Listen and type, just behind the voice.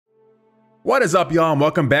What is up, y'all, and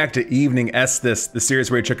welcome back to Evening Estus, the series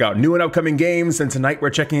where we check out new and upcoming games, and tonight we're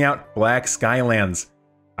checking out Black Skylands,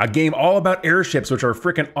 a game all about airships, which are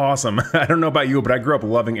freaking awesome. I don't know about you, but I grew up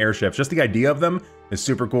loving airships. Just the idea of them is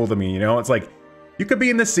super cool to me, you know? It's like, you could be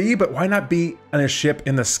in the sea, but why not be on a ship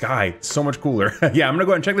in the sky? It's so much cooler. Yeah, I'm gonna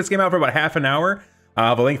go ahead and check this game out for about half an hour. I'll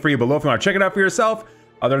have a link for you below if you want to check it out for yourself.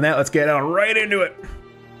 Other than that, let's get on right into it.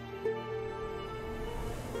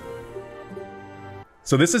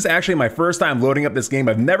 So this is actually my first time loading up this game.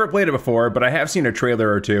 I've never played it before, but I have seen a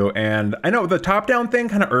trailer or two, and I know the top-down thing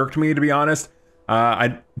kind of irked me, to be honest.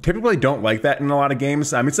 I typically don't like that in a lot of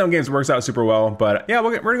games. I mean, some games works out super well, but yeah,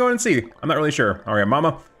 we're gonna go and see. I'm not really sure. All right,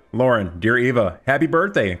 Mama, Lauren, dear Eva, happy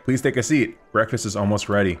birthday. Please take a seat. Breakfast is almost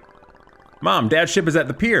ready. Mom, Dad's ship is at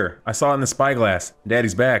the pier. I saw it in the spyglass.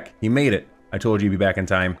 Daddy's back. He made it. I told you he'd be back in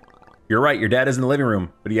time. You're right, your dad is in the living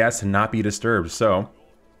room, but he asked to not be disturbed, so...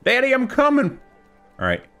 Daddy, I'm coming! All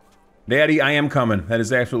right. Daddy, I am coming. That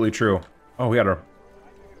is absolutely true. Oh, we got a...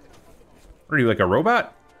 What are you, like a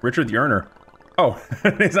robot? Richard the Earner. Oh,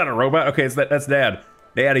 he's not a robot? Okay, that's Dad.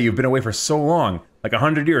 Daddy, you've been away for so long. Like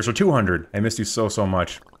 100 years or 200. I missed you so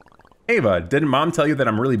much. Ava, didn't Mom tell you that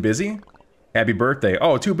I'm really busy? Happy birthday.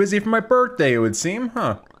 Oh, too busy for my birthday, it would seem,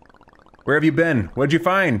 huh? Where have you been? What'd you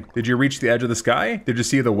find? Did you reach the edge of the sky? Did you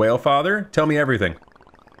see the whale father? Tell me everything.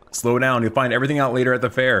 Slow down, you'll find everything out later at the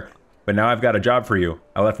fair. But now I've got a job for you.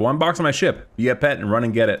 I left one box on my ship. Be a pet and run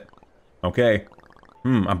and get it. Okay.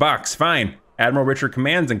 A box. Fine. Admiral Richard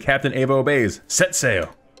commands and Captain Ava obeys. Set sail.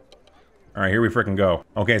 All right, here we frickin' go.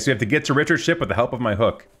 Okay, so you have to get to Richard's ship with the help of my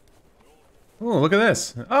hook. Oh, look at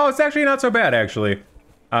this. Oh, it's actually not so bad, actually.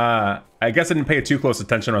 I guess I didn't pay too close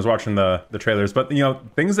attention when I was watching the trailers, but, you know,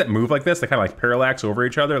 things that move like this, they kind of like parallax over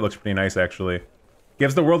each other. It looks pretty nice, actually.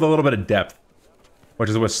 Gives the world a little bit of depth, which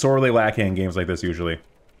is what's sorely lacking in games like this, usually.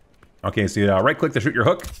 Okay, so you right-click to shoot your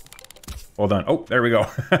hook. Well done. Oh, there we go.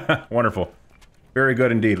 Wonderful. Very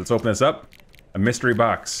good indeed. Let's open this up. A mystery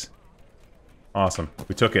box. Awesome.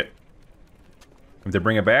 We took it. Have to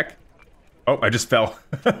bring it back? Oh, I just fell.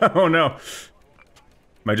 Oh, no. Am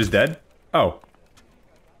I just dead? Oh.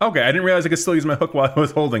 Okay, I didn't realize I could still use my hook while I was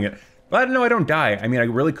holding it. Glad to know I don't die. I mean, I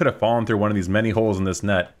really could have fallen through one of these many holes in this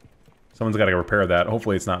net. Someone's got to repair that.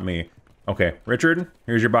 Hopefully it's not me. Okay, Richard,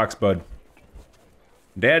 here's your box, bud.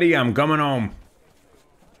 Daddy, I'm coming home.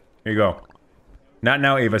 Here you go. Not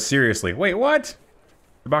now, Ava, seriously. Wait, what?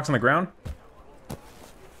 The box on the ground?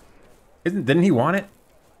 Didn't he want it?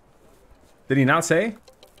 Did he not say?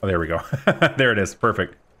 Oh, there we go. There it is.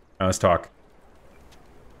 Perfect. Now let's talk.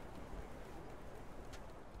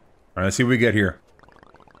 All right, let's see what we get here.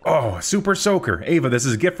 Oh, Super Soaker. Ava, this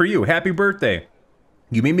is a gift for you. Happy birthday.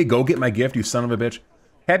 You made me go get my gift, you son of a bitch.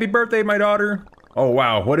 Happy birthday, my daughter. Oh,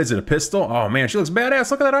 wow. What is it? A pistol? Oh, man, she looks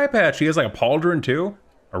badass. Look at that eye patch. She has like a pauldron, too.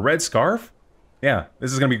 A red scarf? Yeah,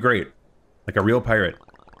 this is going to be great. Like a real pirate.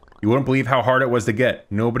 You wouldn't believe how hard it was to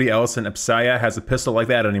get. Nobody else in Ipsia has a pistol like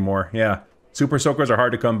that anymore. Yeah. Super Soakers are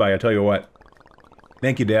hard to come by, I tell you what.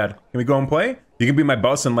 Thank you, Dad. Can we go and play? You can be my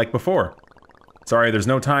bosun like before. Sorry, there's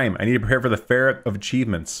no time. I need to prepare for the Fair of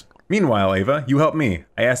Achievements. Meanwhile, Ava, you help me.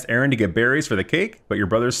 I asked Aaron to get berries for the cake, but your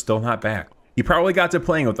brother's still not back. He probably got to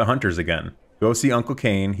playing with the hunters again. Go see Uncle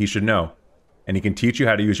Kane, he should know. And he can teach you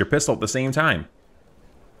how to use your pistol at the same time.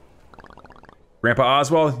 Grandpa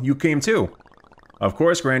Oswald, you came too. Of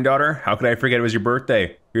course, granddaughter. How could I forget it was your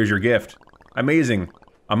birthday? Here's your gift. Amazing.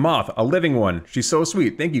 A moth, a living one. She's so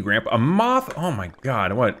sweet. Thank you, Grandpa. A moth? Oh my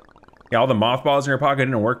god, what? Yeah, all the mothballs in your pocket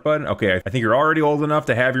didn't work, bud? Okay, I think you're already old enough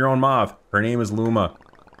to have your own moth. Her name is Luma.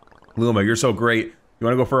 Luma, you're so great. You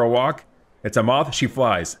want to go for a walk? It's a moth, she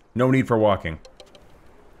flies. No need for walking.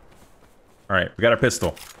 Alright, we got our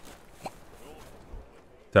pistol.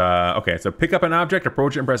 Okay, so pick up an object,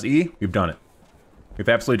 approach it, and press E. We've done it. We've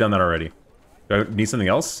absolutely done that already. Do I need something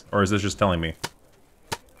else? Or is this just telling me?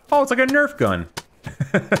 Oh, it's like a Nerf gun.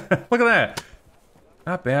 Look at that.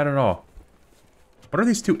 Not bad at all. What are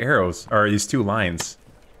these two arrows? Or these two lines?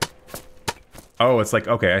 Oh, it's like,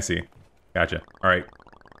 okay, I see. Gotcha. Alright.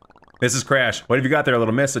 This is Crash. What have you got there,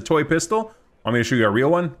 little miss? A toy pistol? Want me to show you a real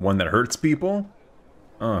one? One that hurts people?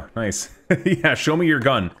 Oh, nice. Yeah, show me your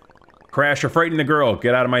gun. Crash, you're frightening the girl.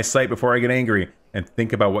 Get out of my sight before I get angry. And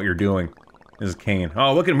think about what you're doing. This is Kane.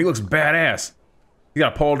 Oh, look at him. He looks badass. He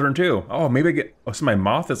got a pauldron, too. Oh, maybe I get... Oh, so my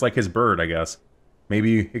moth is like his bird, I guess.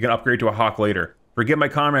 Maybe he can upgrade to a hawk later. Forget my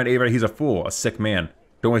comrade, Ava. He's a fool. A sick man.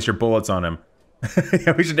 Don't waste your bullets on him.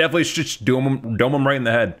 Yeah, we should definitely dome him right in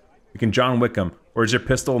the head. We can John Wick him. Or does your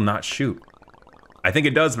pistol not shoot? I think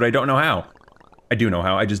it does, but I don't know how. I do know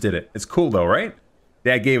how. I just did it. It's cool, though, right?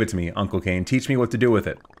 Dad gave it to me, Uncle Kane. Teach me what to do with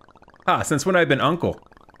it. Ah, since when have I been uncle?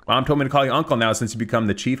 Mom told me to call you uncle now since you become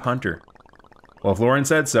the chief hunter. Well, if Lauren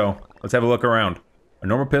said so, let's have a look around. A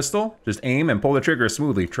normal pistol? Just aim and pull the trigger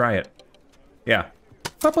smoothly. Try it. Yeah.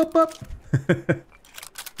 Up, up, up.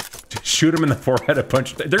 Just shoot him in the forehead a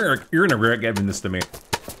bunch. You're gonna regret giving this to me.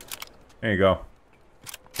 There you go.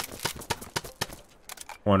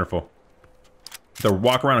 Wonderful. So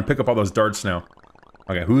walk around and pick up all those darts now.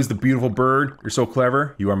 Okay, who's the beautiful bird? You're so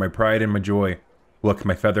clever. You are my pride and my joy. Look,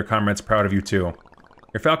 my feather comrade's proud of you too.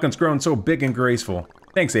 Your falcon's grown so big and graceful.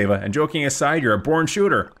 Thanks, Ava. And joking aside, you're a born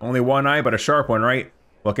shooter. Only one eye, but a sharp one, right?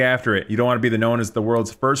 Look after it. You don't want to be known as the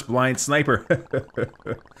world's first blind sniper.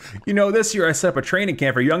 You know, this year I set up a training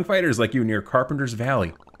camp for young fighters like you near Carpenter's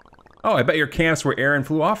Valley. Oh, I bet your camp's where Aaron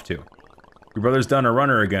flew off to. Your brother's done a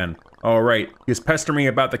runner again. Oh, right. He was pestering me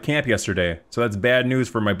about the camp yesterday. So that's bad news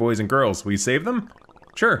for my boys and girls. Will you save them?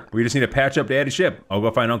 Sure. We just need to patch up Daddy's ship. I'll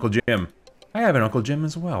go find Uncle Jim. I have an Uncle Jim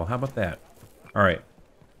as well. How about that? All right.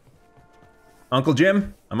 Uncle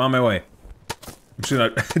Jim, I'm on my way. I'm just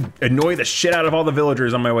gonna annoy the shit out of all the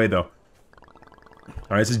villagers on my way, though. All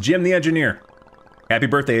right, this is Jim the engineer. Happy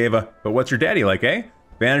birthday, Ava. But what's your daddy like, eh?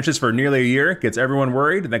 Vanishes for nearly a year, gets everyone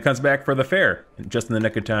worried, and then comes back for the fair, just in the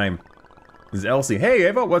nick of time. This is Elsie. Hey,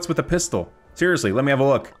 Ava, what's with the pistol? Seriously, let me have a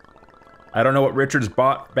look. I don't know what Richard's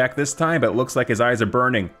bought back this time, but it looks like his eyes are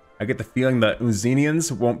burning. I get the feeling the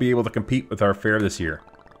Uzenians won't be able to compete with our fair this year.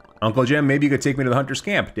 Uncle Jim, maybe you could take me to the hunter's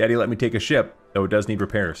camp. Daddy let me take a ship, though it does need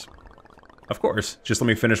repairs. Of course, just let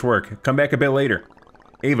me finish work. Come back a bit later.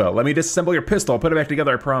 Ava, let me disassemble your pistol. I'll put it back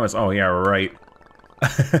together, I promise. Oh, yeah, right.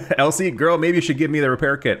 Elsie, girl, maybe you should give me the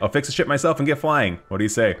repair kit. I'll fix the ship myself and get flying. What do you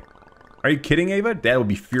say? Are you kidding, Ava? Dad will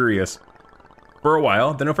be furious. For a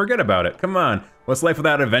while, then he'll forget about it. Come on. What's life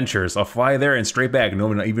without adventures? I'll fly there and straight back. No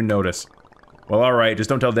one will even notice. Well, all right. Just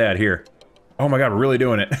don't tell Dad. Here. Oh my God, we're really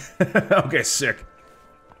doing it. Okay, sick.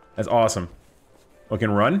 That's awesome. We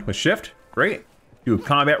can run with shift. Great. Do a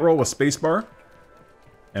combat roll with spacebar.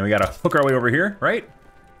 And we gotta hook our way over here, right?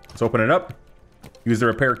 Let's open it up. Use the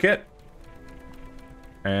repair kit.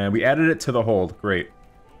 And we added it to the hold. Great.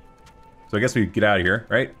 So I guess we get out of here,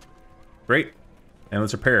 right? Great. And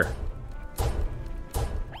let's repair.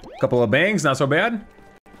 Couple of bangs, not so bad.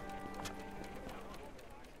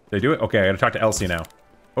 Did I do it? Okay, I gotta talk to Elsie now.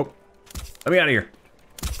 Oh, let me out of here.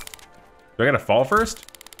 Do I gotta fall first?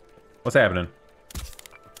 What's happening?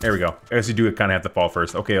 There we go. I guess you do kind of have to fall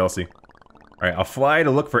first. Okay, Elsie. All right, I'll fly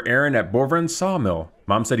to look for Aaron at Bovrun's sawmill.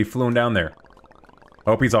 Mom said he flew him down there.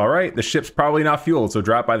 Hope he's all right. The ship's probably not fueled, so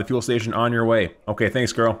drop by the fuel station on your way. Okay,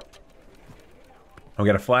 thanks, girl. We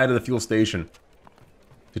gotta fly to the fuel station.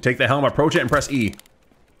 To take the helm, approach it and press E.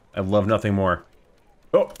 I love nothing more.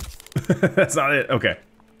 Oh, that's not it. Okay,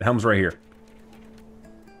 the helm's right here.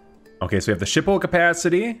 Okay, so we have the ship hold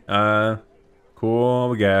capacity. Cool.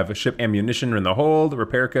 We have ship ammunition in the hold,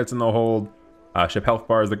 repair kits in the hold. Ship health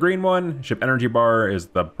bar is the green one. Ship energy bar is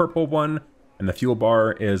the purple one, and the fuel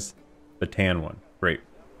bar is the tan one. Great.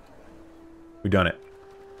 We done it.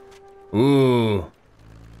 Ooh.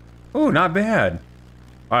 Ooh, not bad.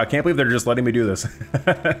 Wow, I can't believe they're just letting me do this.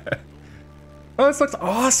 Oh, this looks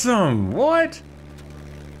awesome! What?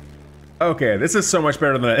 Okay, this is so much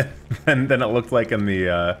better than it looked like in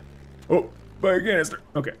the, oh, fire canister.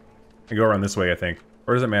 Okay. I go around this way, I think.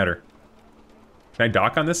 Or does it matter? Can I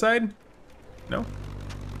dock on this side? No? Okay,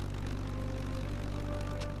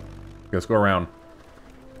 let's go around.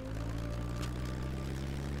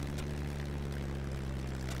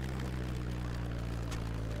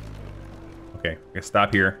 Okay, we gotta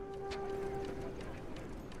stop here.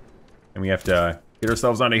 And we have to get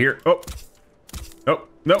ourselves onto here. Oh! Oh,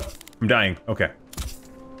 nope. I'm dying. Okay.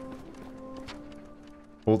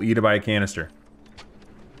 Hold E to buy a canister.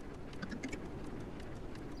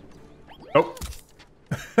 Oh!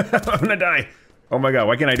 I'm gonna die. Oh my God,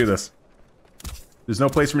 why can't I do this? There's no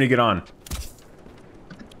place for me to get on.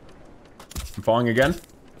 I'm falling again? For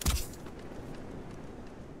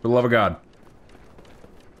the love of God.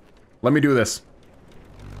 Let me do this.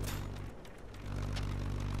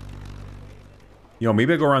 You know,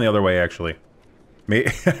 maybe I go around the other way, actually. I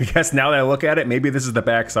guess now that I look at it, maybe this is the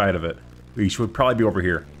back side of it. We should probably be over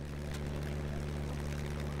here.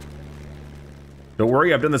 Don't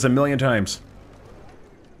worry, I've done this a million times.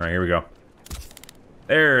 Alright, here we go.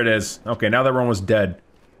 There it is. Okay, now that we're almost dead.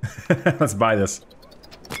 Let's buy this.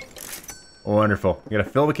 Wonderful. You gotta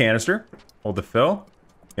fill the canister. Hold the fill.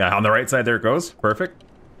 Yeah, on the right side, there it goes. Perfect.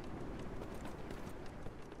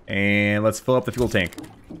 And let's fill up the fuel tank.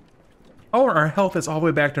 Oh, our health is all the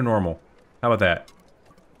way back to normal. How about that?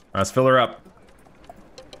 Let's fill her up.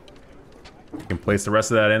 We can place the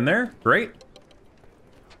rest of that in there. Great.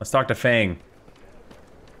 Let's talk to Fang.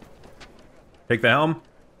 Take the helm.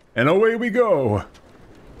 And away we go.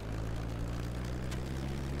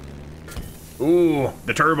 Ooh,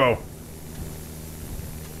 the turbo.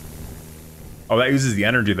 Oh, that uses the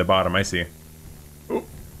energy at the bottom, I see. Ooh,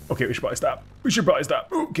 okay, we should probably stop. We should probably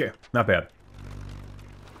stop. Ooh, okay, not bad.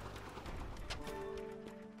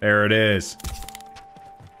 There it is.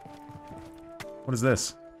 What is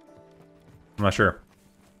this? I'm not sure.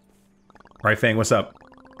 Right, Fang, what's up?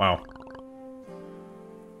 Wow.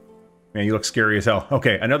 Man, you look scary as hell.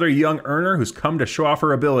 Okay, another young earner who's come to show off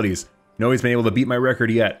her abilities. Nobody's been able to beat my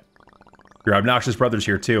record yet. Your obnoxious brother's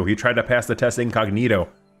here too. He tried to pass the test incognito.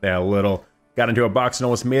 That little. Got into a box and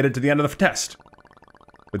almost made it to the end of the test.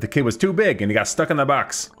 But the kid was too big and he got stuck in the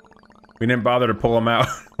box. We didn't bother to pull him out.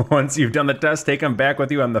 Once you've done the test, take him back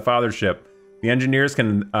with you on the father ship. The engineers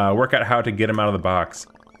can work out how to get him out of the box.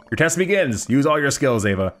 Your test begins. Use all your skills,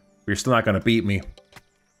 Ava. But you're still not going to beat me.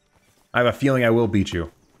 I have a feeling I will beat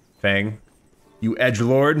you. Fang, you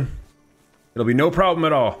edgelord. It'll be no problem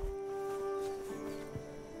at all.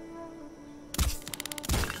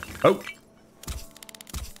 Oh.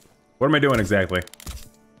 What am I doing exactly?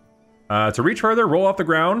 To reach further, roll off the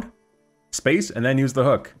ground, space, and then use the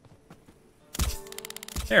hook.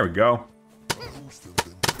 There we go.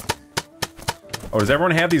 Oh, does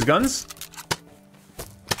everyone have these guns?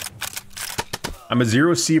 I'm a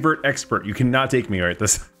zero sievert expert. You cannot take me right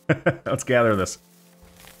this. Let's gather this.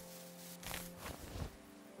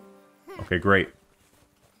 Okay, great.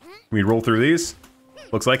 Can we roll through these?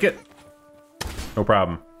 Looks like it. No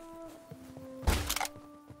problem.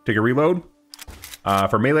 Take a reload.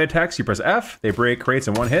 For melee attacks, you press F. They break crates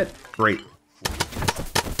in one hit. Great.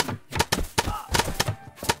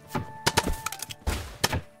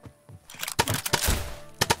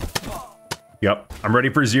 Yep, I'm ready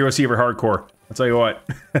for Zero Siever Hardcore. I'll tell you what.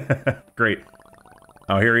 Great.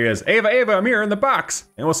 Oh, here he is. Ava, Ava, I'm here in the box.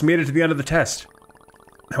 I almost made it to the end of the test.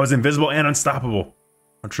 I was invisible and unstoppable.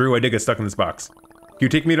 Oh, true, I did get stuck in this box. Can you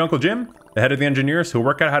take me to Uncle Jim, the head of the engineers, who'll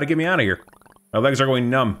work out how to get me out of here? My legs are going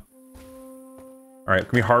numb. Alright,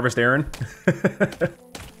 can we harvest Aaron? Alright,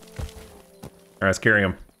 let's carry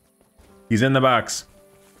him. He's in the box.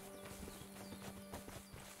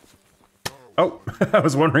 Oh, I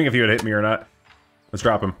was wondering if he would hit me or not. Let's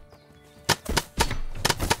drop him.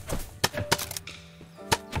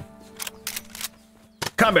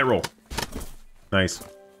 Combat roll. Nice.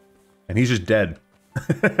 And he's just dead.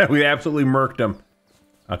 We absolutely murked him.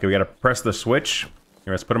 Okay, we gotta press the switch.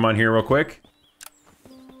 Here, let's put him on here real quick.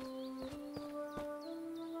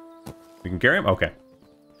 We can carry him? Okay.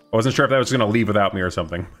 I wasn't sure if that was gonna leave without me or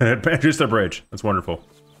something. Just a bridge. That's wonderful.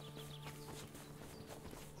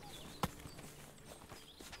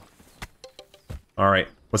 Alright.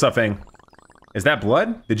 What's up, Fang? Is that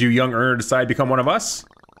blood? Did you young earner decide to become one of us?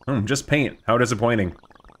 Just paint. How disappointing.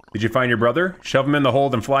 Did you find your brother? Shove him in the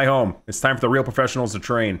hold and fly home. It's time for the real professionals to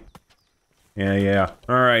train. Yeah.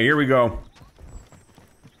 Alright, here we go.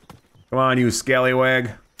 Come on, you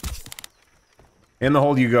scallywag. In the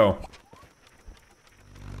hold you go.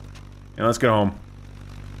 And let's get home.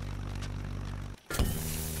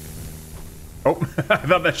 Oh, I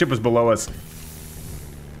thought that ship was below us.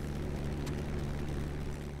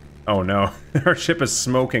 Oh no, our ship is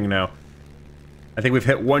smoking now. I think we've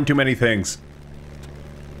hit one too many things.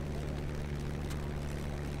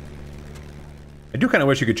 I do kind of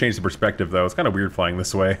wish you could change the perspective though. It's kind of weird flying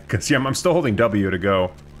this way. Because yeah, I'm still holding W to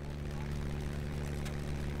go.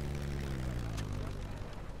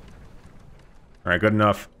 Alright, good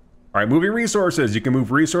enough. Alright, moving resources. You can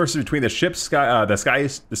move resources between the ship's the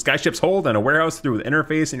sky ship's hold and a warehouse through the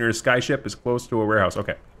interface, and your sky ship is close to a warehouse.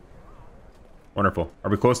 Okay. Wonderful. Are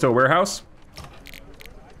we close to a warehouse?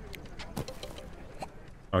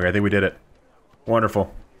 Okay, I think we did it.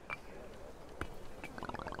 Wonderful.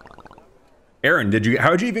 Aaron,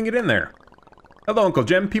 how'd you even get in there? Hello, Uncle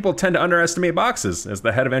Jim. People tend to underestimate boxes. As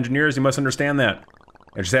the head of engineers, you must understand that.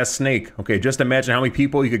 I just asked Snake. Okay, just imagine how many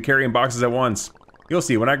people you could carry in boxes at once. You'll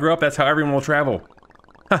see, when I grow up, that's how everyone will travel.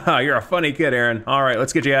 Haha, you're a funny kid, Aaron. Alright,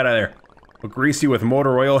 let's get you out of there. We'll grease you with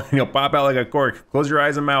motor oil and you'll pop out like a cork. Close your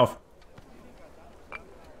eyes and mouth.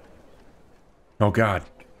 Oh god.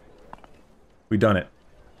 We done it.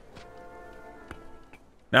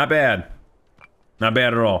 Not bad. Not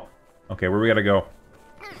bad at all. Okay, where we gotta go?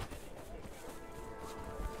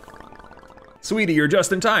 Sweetie, you're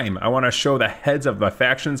just in time. I want to show the heads of the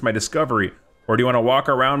factions my discovery. Or do you want to walk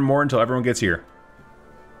around more until everyone gets here?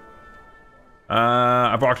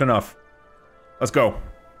 I've walked enough. Let's go.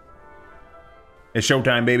 It's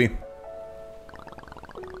showtime, baby.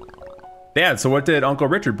 Dad, so what did Uncle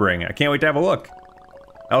Richard bring? I can't wait to have a look.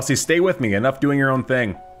 Elsie, stay with me. Enough doing your own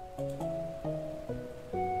thing.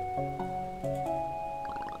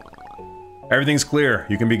 Everything's clear.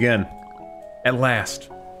 You can begin. At last.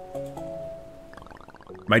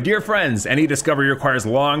 My dear friends, any discovery requires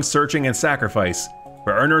long searching and sacrifice.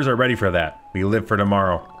 But earners are ready for that. We live for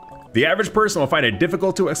tomorrow. The average person will find it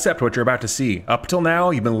difficult to accept what you're about to see. Up till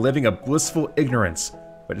now, you've been living a blissful ignorance.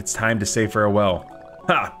 But it's time to say farewell.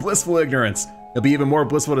 Ha! Blissful ignorance! It'll be even more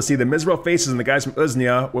blissful to see the miserable faces in the guys from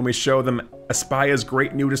Uznia when we show them Espaya's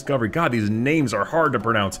great new discovery. God, these names are hard to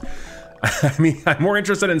pronounce. I mean, I'm more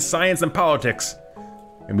interested in science than politics.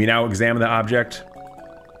 And we now examine the object.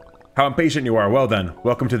 How impatient you are. Well then,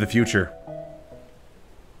 welcome to the future.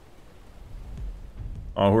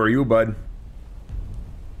 Oh, who are you, bud?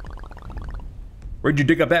 Where'd you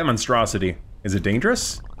dig up that monstrosity? Is it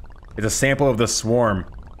dangerous? It's a sample of the swarm.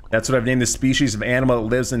 That's what I've named the species of animal that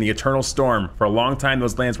lives in the eternal storm. For a long time,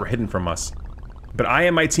 those lands were hidden from us. But I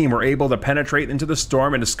and my team were able to penetrate into the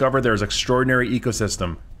storm and discover there is an extraordinary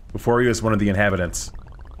ecosystem. Before you is one of the inhabitants.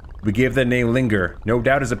 We gave the name Linger. No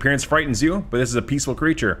doubt his appearance frightens you, but this is a peaceful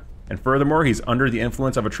creature. And furthermore, he's under the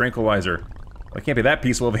influence of a tranquilizer. Well, it can't be that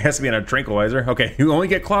peaceful if he has to be on a tranquilizer. Okay, you only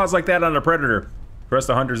get claws like that on a predator. Trust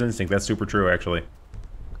the hunter's instinct. That's super true, actually.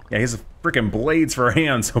 Yeah, he has freaking blades for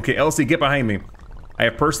hands. Okay, Elsie, get behind me. I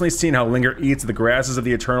have personally seen how Linger eats the grasses of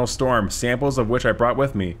the eternal storm, samples of which I brought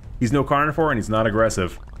with me. He's no carnivore and he's not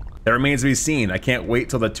aggressive. That remains to be seen. I can't wait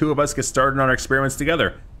till the two of us get started on our experiments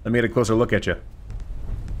together. Let me get a closer look at you.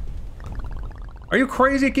 Are you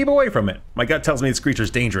crazy? Keep away from it. My gut tells me this creature's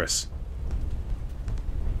dangerous.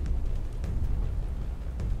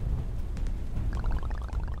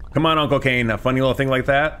 Come on, Uncle Kane. A funny little thing like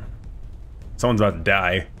that? Someone's about to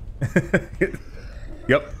die.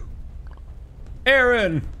 Yep.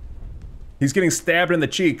 Aaron! He's getting stabbed in the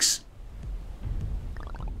cheeks.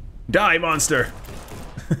 Die, monster!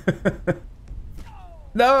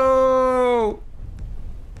 No!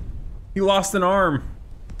 He lost an arm.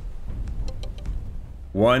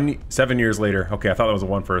 7 years later. Okay, I thought that was a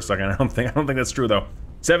 1 for a second. I don't think that's true though.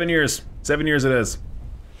 7 years. 7 years it is.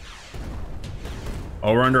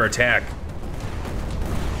 Oh, we're under attack.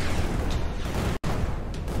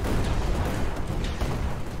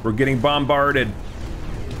 We're getting bombarded.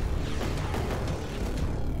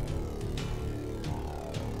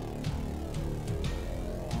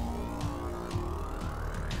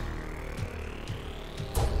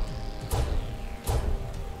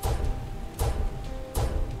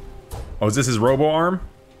 Oh, is this his robo arm?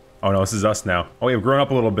 Oh no, this is us now. Oh, we've grown up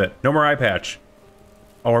a little bit. No more eye patch.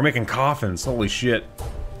 Oh, we're making coffins. Holy shit.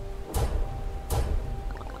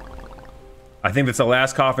 I think that's the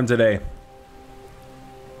last coffin today.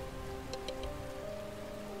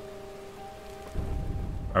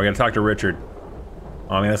 Alright, we gotta talk to Richard.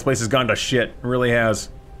 Oh man, this place has gone to shit. It really has.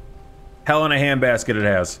 Hell in a handbasket it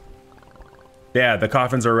has. Yeah, the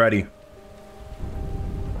coffins are ready.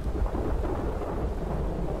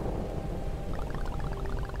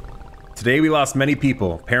 Today we lost many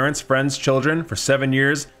people. Parents, friends, children. For 7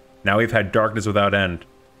 years, now we've had darkness without end.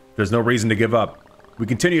 There's no reason to give up. We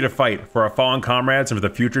continue to fight for our fallen comrades and for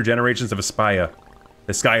the future generations of Espaya.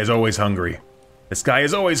 The sky is always hungry. The sky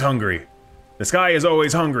is always hungry. The sky is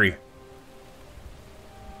always hungry.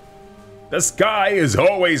 The sky is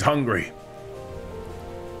always hungry.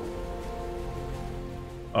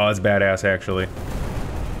 Oh, that's badass, actually.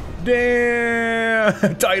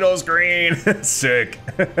 Damn! Title screen! Sick.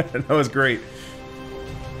 That was great.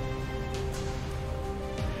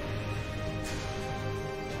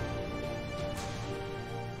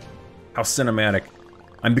 How cinematic.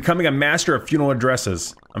 I'm becoming a master of funeral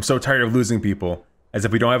addresses. I'm so tired of losing people. As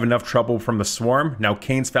if we don't have enough trouble from the swarm, now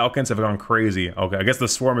Kane's falcons have gone crazy. Okay, I guess the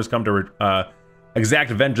swarm has come to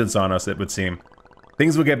exact vengeance on us, it would seem.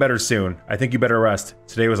 Things will get better soon. I think you better rest.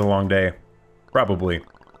 Today was a long day. Probably.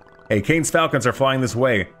 Hey, Kane's falcons are flying this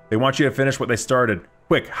way. They want you to finish what they started.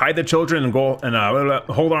 Quick, hide the children and go and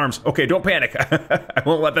hold arms. Okay, don't panic. I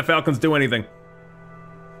won't let the falcons do anything.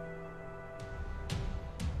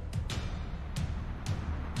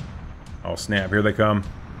 Oh snap, here they come.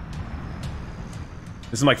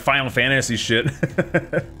 This is like Final Fantasy shit.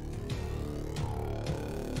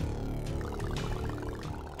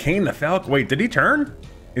 Kane the Falcon. Wait, did he turn?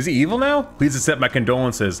 Is he evil now? Please accept my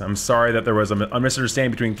condolences. I'm sorry that there was a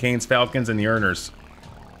misunderstanding between Kane's Falcons and the Earners.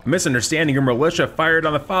 A misunderstanding. Your militia fired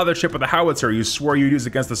on the father ship with a howitzer you swore you'd use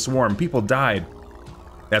against the swarm. People died.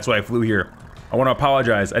 That's why I flew here. I want to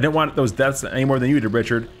apologize. I didn't want those deaths any more than you did,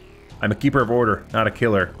 Richard. I'm a keeper of order, not a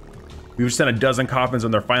killer. We've sent a dozen coffins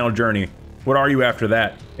on their final journey. What are you after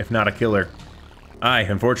that, if not a killer? Aye,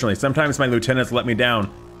 unfortunately, sometimes my lieutenants let me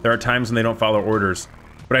down. There are times when they don't follow orders.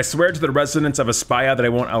 But I swear to the residents of Espaya that I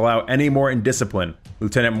won't allow any more indiscipline.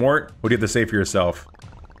 Lieutenant Mort, what do you have to say for yourself?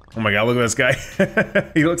 Oh my god, look at this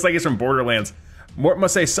guy. He looks like he's from Borderlands. Mort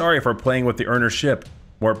must say sorry for playing with the Earner's ship.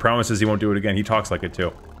 Mort promises he won't do it again. He talks like it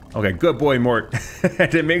too. Okay, good boy, Mort.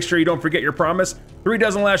 To make sure you don't forget your promise, 3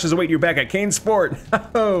 dozen lashes await you back at Kane Sport.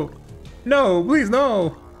 Oh, no, please,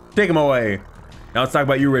 no. Take him away. Now let's talk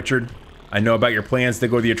about you, Richard. I know about your plans to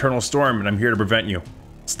go to the Eternal Storm, and I'm here to prevent you.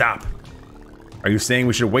 Stop. Are you saying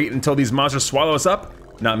we should wait until these monsters swallow us up?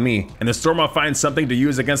 Not me. And the storm will find something to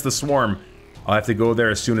use against the swarm. I'll have to go there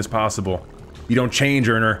as soon as possible. You don't change,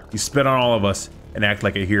 Erner. You spit on all of us and act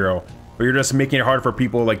like a hero. But you're just making it hard for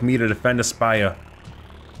people like me to defend Aspaya.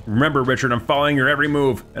 Remember, Richard, I'm following your every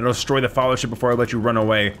move, and I'll destroy the fellowship before I let you run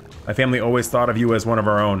away. My family always thought of you as one of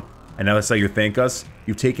our own, and now that's how you thank us?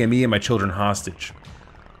 You've taken me and my children hostage.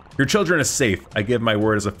 Your children is safe. I give my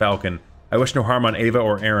word as a falcon. I wish no harm on Ava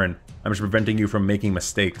or Aaron. I'm just preventing you from making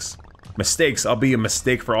mistakes. Mistakes? I'll be a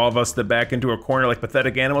mistake for all of us to back into a corner like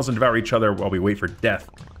pathetic animals and devour each other while we wait for death.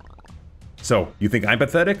 So, you think I'm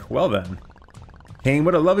pathetic? Well then. Kane,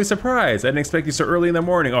 what a lovely surprise. I didn't expect you so early in the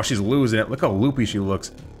morning. Oh, she's losing it. Look how loopy she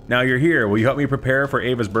looks. Now you're here. Will you help me prepare for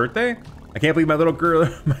Ava's birthday? I can't believe my little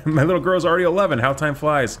girl's already 11. How time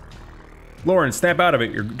flies. Lauren, snap out of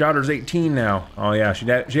it. Your daughter's 18 now. Oh yeah,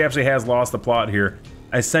 she actually has lost the plot here.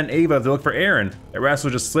 I sent Ava to look for Aaron. That rascal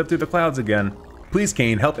just slipped through the clouds again. Please,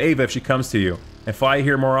 Kane, help Ava if she comes to you. And fly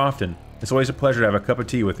here more often. It's always a pleasure to have a cup of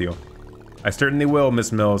tea with you. I certainly will,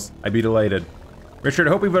 Miss Mills. I'd be delighted. Richard,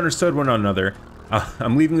 I hope we've understood one another.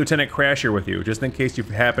 I'm leaving Lieutenant Crash here with you, just in case you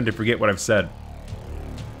happen to forget what I've said.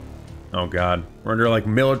 Oh god. We're under like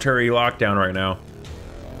military lockdown right now.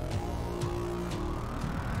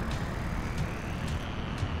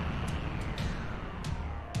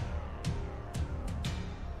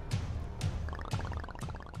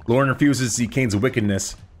 Lauren refuses to see Kane's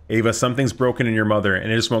wickedness. Ava, something's broken in your mother,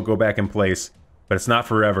 and it just won't go back in place. But it's not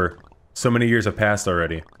forever. So many years have passed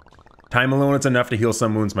already. Time alone is enough to heal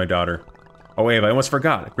some wounds, my daughter. Oh, Ava, I almost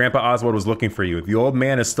forgot. Grandpa Oswald was looking for you. The old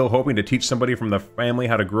man is still hoping to teach somebody from the family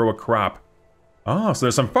how to grow a crop. Oh, so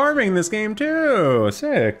there's some farming in this game too.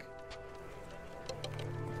 Sick.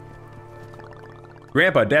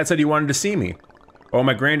 Grandpa, Dad said you wanted to see me. Oh,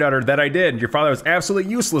 my granddaughter, that I did. Your father was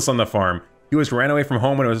absolutely useless on the farm. He was ran away from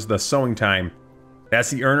home when it was the sowing time.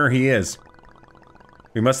 That's the earner he is.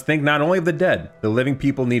 We must think not only of the dead. The living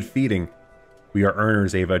people need feeding. We are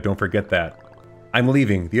earners, Ava. Don't forget that. I'm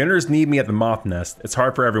leaving. The earners need me at the moth nest. It's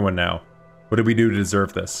hard for everyone now. What did we do to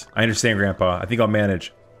deserve this? I understand, Grandpa. I think I'll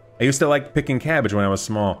manage. I used to like picking cabbage when I was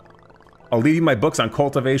small. I'll leave you my books on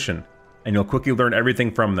cultivation, and you'll quickly learn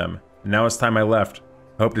everything from them. And now it's time I left.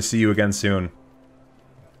 I hope to see you again soon.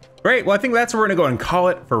 Great, well I think that's where we're gonna go and call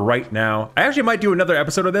it for right now. I actually might do another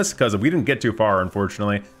episode of this, because we didn't get too far,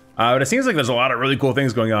 unfortunately. But it seems like there's a lot of really cool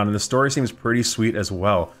things going on, and the story seems pretty sweet as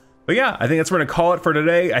well. But yeah, I think that's where we're gonna call it for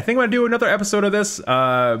today. I think I'm gonna do another episode of this.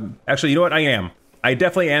 Actually, you know what? I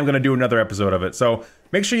definitely am gonna do another episode of it. So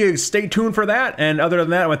make sure you stay tuned for that. And other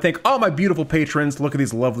than that, I want to thank all my beautiful patrons. Look at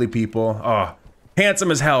these lovely people. Oh,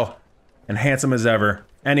 handsome as hell and handsome as ever.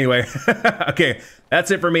 Anyway, okay,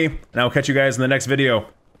 that's it for me. And I'll catch you guys in the next video.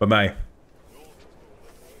 Bye-bye.